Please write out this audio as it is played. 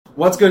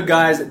What's good,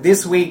 guys?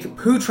 This week,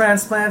 poo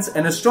transplants,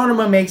 an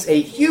astronomer makes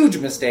a huge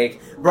mistake,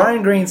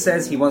 Brian Greene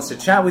says he wants to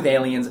chat with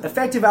aliens,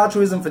 effective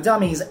altruism for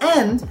dummies,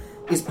 and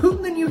is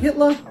Putin the new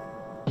Hitler?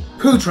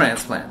 Poo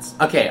transplants.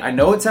 Okay, I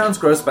know it sounds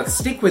gross, but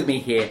stick with me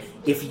here.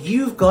 If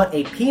you've got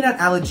a peanut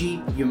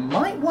allergy, you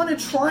might want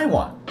to try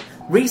one.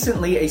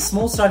 Recently, a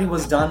small study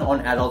was done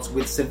on adults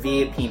with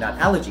severe peanut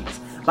allergies.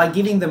 By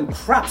giving them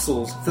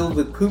crapsules filled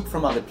with poop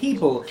from other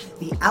people,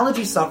 the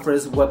allergy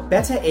sufferers were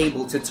better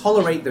able to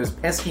tolerate those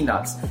pesky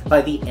nuts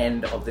by the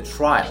end of the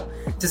trial.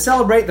 To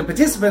celebrate, the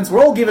participants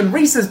were all given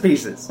Reese's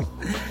Pieces.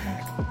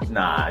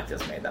 Nah, I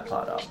just made that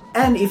part up.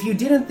 And if you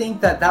didn't think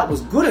that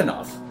was good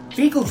enough,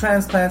 fecal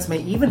transplants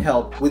may even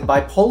help with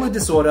bipolar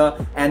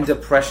disorder and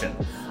depression.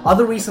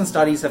 Other recent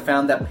studies have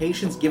found that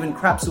patients given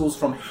crapsules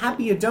from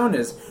happier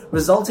donors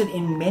resulted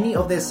in many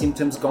of their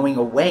symptoms going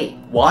away.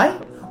 Why?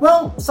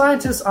 Well,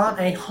 scientists aren't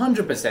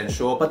 100%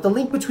 sure, but the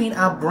link between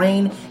our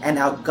brain and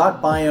our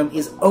gut biome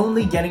is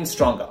only getting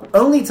stronger.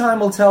 Only time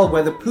will tell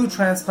whether poo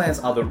transplants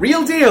are the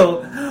real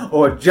deal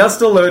or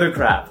just a load of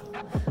crap.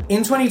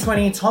 In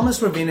 2020, Thomas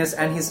Ravinas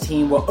and his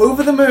team were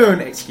over the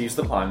moon, excuse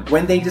the pun,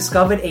 when they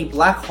discovered a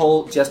black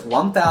hole just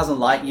 1,000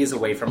 light years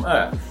away from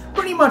Earth,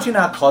 pretty much in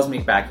our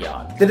cosmic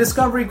backyard. The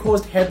discovery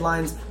caused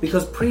headlines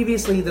because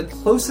previously the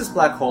closest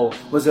black hole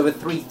was over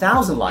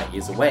 3,000 light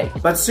years away.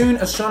 But soon,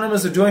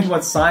 astronomers are doing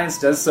what science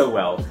does so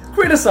well,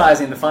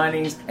 criticizing the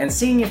findings and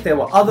seeing if there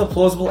were other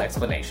plausible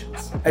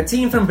explanations. A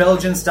team from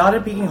Belgium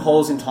started picking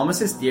holes in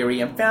Thomas's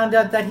theory and found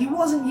out that he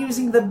wasn't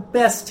using the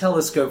best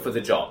telescope for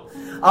the job.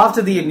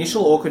 After the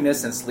initial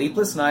awkwardness and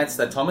sleepless nights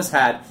that Thomas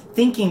had,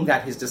 thinking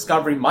that his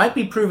discovery might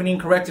be proven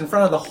incorrect in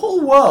front of the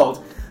whole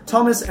world,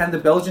 Thomas and the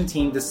Belgian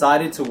team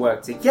decided to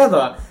work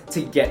together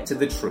to get to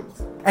the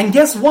truth. And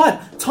guess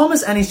what?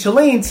 Thomas and his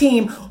Chilean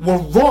team were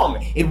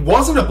wrong. It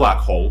wasn't a black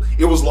hole.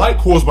 It was light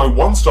caused by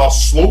one star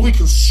slowly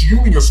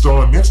consuming a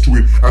star next to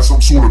it as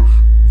some sort of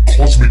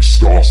cosmic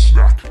star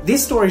snack.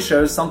 This story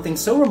shows something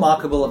so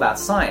remarkable about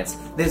science.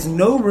 There's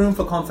no room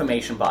for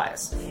confirmation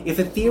bias. If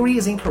a theory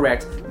is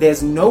incorrect,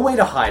 there's no way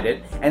to hide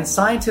it, and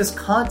scientists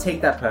can't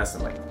take that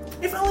personally.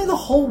 If only the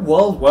whole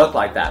world worked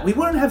like that, we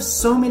wouldn't have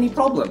so many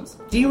problems.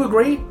 Do you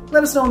agree?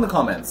 Let us know in the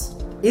comments.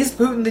 Is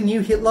Putin the new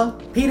Hitler?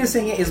 Peter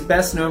Singer is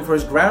best known for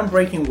his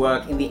groundbreaking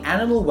work in the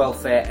animal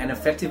welfare and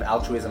effective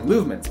altruism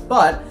movements,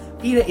 but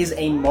Peter is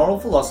a moral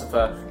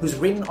philosopher who's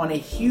written on a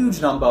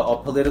huge number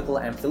of political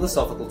and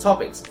philosophical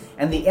topics,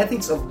 and the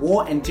ethics of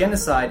war and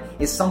genocide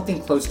is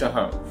something close to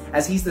home,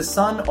 as he's the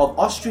son of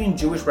Austrian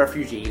Jewish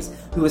refugees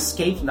who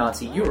escaped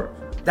Nazi Europe.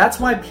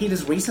 That's why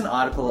Peter's recent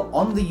article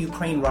on the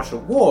Ukraine-Russia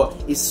war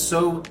is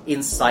so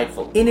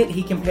insightful. In it,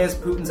 he compares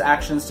Putin's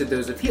actions to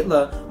those of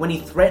Hitler when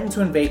he threatened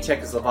to invade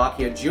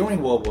Czechoslovakia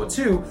during World War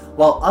II,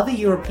 while other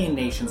European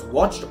nations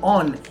watched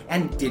on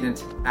and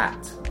didn't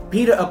act.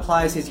 Peter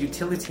applies his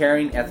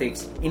utilitarian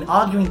ethics in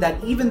arguing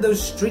that even though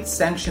strict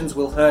sanctions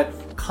will hurt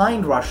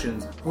kind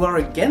Russians who are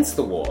against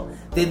the war,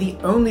 they're the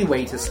only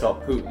way to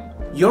stop Putin.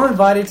 You're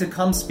invited to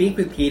come speak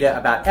with Peter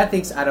about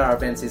ethics at our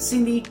events in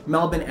Sydney,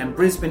 Melbourne, and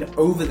Brisbane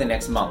over the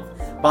next month.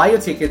 Buy your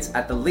tickets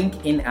at the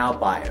link in our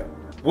bio.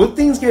 Would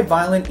things get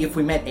violent if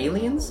we met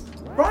aliens?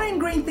 Brian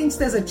Greene thinks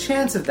there's a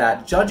chance of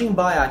that, judging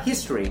by our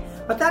history,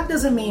 but that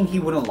doesn't mean he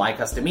wouldn't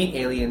like us to meet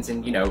aliens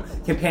and,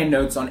 compare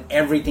notes on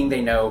everything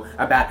they know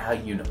about our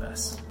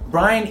universe.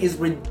 Brian is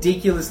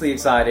ridiculously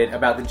excited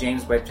about the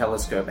James Webb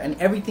Telescope and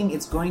everything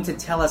it's going to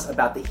tell us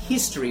about the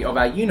history of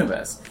our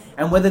universe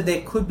and whether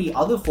there could be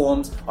other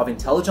forms of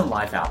intelligent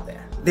life out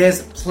there.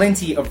 There's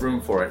plenty of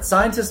room for it.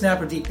 Scientists now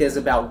predict there's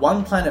about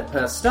one planet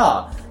per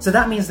star, so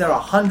that means there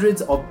are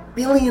hundreds of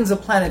billions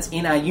of planets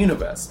in our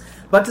universe.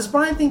 But does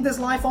Brian think there's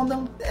life on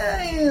them?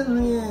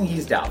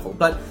 He's doubtful,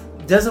 but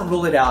doesn't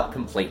rule it out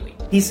completely.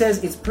 He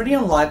says it's pretty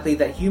unlikely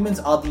that humans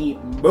are the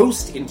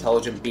most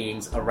intelligent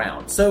beings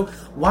around, so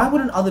why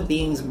wouldn't other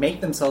beings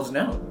make themselves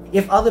known?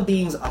 If other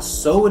beings are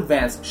so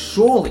advanced,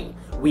 surely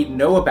we'd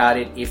know about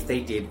it if they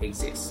did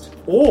exist.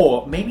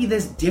 Or maybe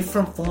there's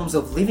different forms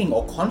of living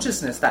or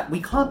consciousness that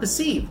we can't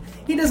perceive.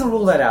 He doesn't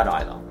rule that out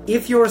either.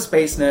 If you're a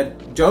space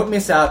nerd, don't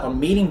miss out on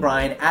meeting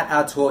Brian at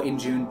our tour in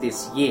June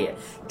this year.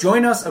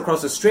 Join us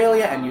across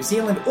Australia and New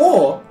Zealand,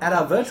 or at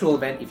our virtual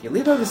event if you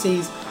live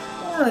overseas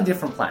or on a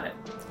different planet.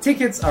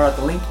 Tickets are at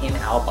the link in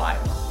our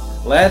bio.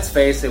 Let's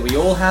face it, we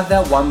all have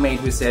that one mate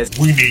who says,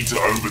 "We need to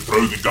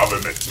overthrow the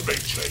government to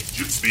make change.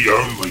 It's the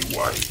only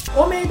way."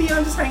 Or maybe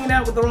I'm just hanging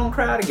out with the wrong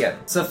crowd again.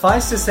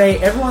 Suffice to say,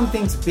 everyone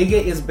thinks bigger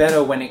is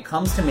better when it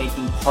comes to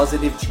making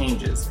positive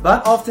changes.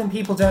 But often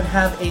people don't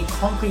have a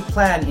concrete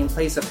plan in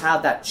place of how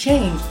that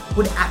change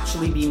would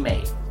actually be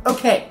made.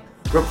 Okay,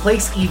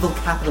 replace evil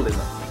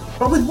capitalism.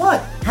 But with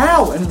what?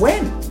 How and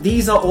when?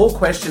 These are all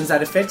questions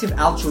that effective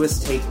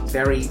altruists take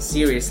very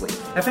seriously.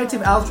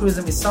 Effective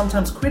altruism is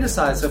sometimes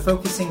criticized for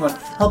focusing on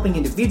helping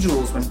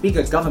individuals when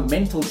bigger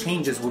governmental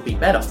changes would be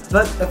better.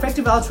 But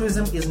effective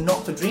altruism is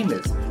not for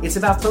dreamers. It's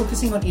about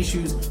focusing on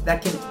issues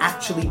that can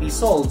actually be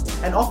solved,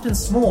 and often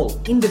small,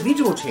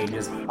 individual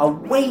changes are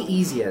way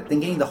easier than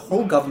getting the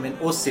whole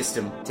government or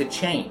system to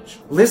change.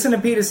 Listen to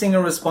Peter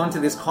Singer respond to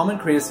this common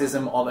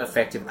criticism of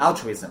effective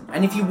altruism.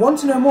 And if you want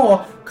to know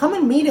more, come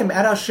and meet him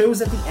at our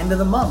shows at the end of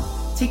the month.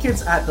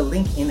 Tickets at the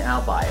link in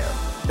our bio.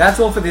 That's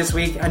all for this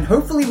week, and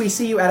hopefully we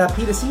see you at our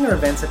Peter Singer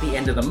events at the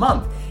end of the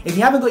month. If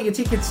you haven't got your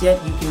tickets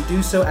yet, you can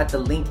do so at the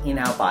link in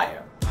our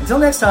bio. Until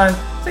next time,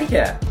 take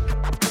care.